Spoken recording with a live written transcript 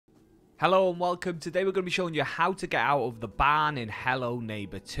Hello and welcome. Today we're going to be showing you how to get out of the barn in Hello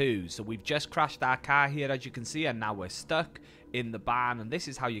Neighbor 2. So we've just crashed our car here, as you can see, and now we're stuck in the barn, and this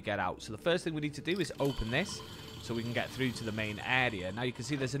is how you get out. So the first thing we need to do is open this so we can get through to the main area. Now you can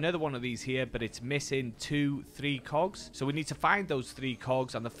see there's another one of these here, but it's missing 3 cogs. So we need to find those 3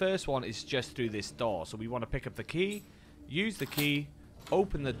 cogs, and the first one is just through this door. So we want to pick up the key, use the key,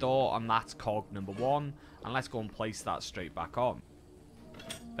 open the door, and that's cog number 1. And let's go and place that straight back on.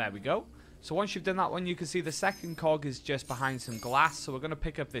 There we go. So once you've done that one, you can see the second cog is just behind some glass. So we're going to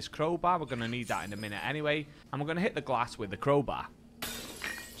pick up this crowbar. We're going to need that in a minute anyway. And we're going to hit the glass with the crowbar.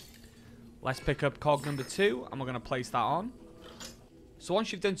 Let's pick up cog number 2 and we're going to place that on. So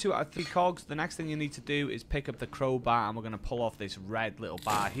once you've done 2 out of 3 cogs, the next thing you need to do is pick up the crowbar and we're going to pull off this red little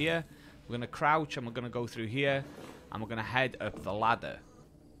bar here. We're going to crouch and we're going to go through here and we're going to head up the ladder.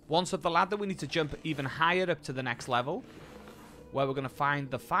 Once up the ladder, we need to jump even higher up to the next level, where we're going to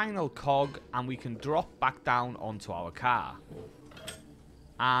find the final cog and we can drop back down onto our car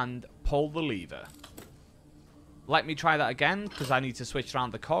and pull the lever. Let me try that again because I need to switch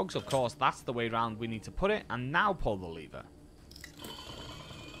around the cogs. Of course, that's the way around we need to put it. And now pull the lever.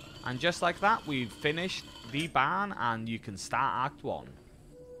 And just like that, we've finished the barn and you can start Act 1.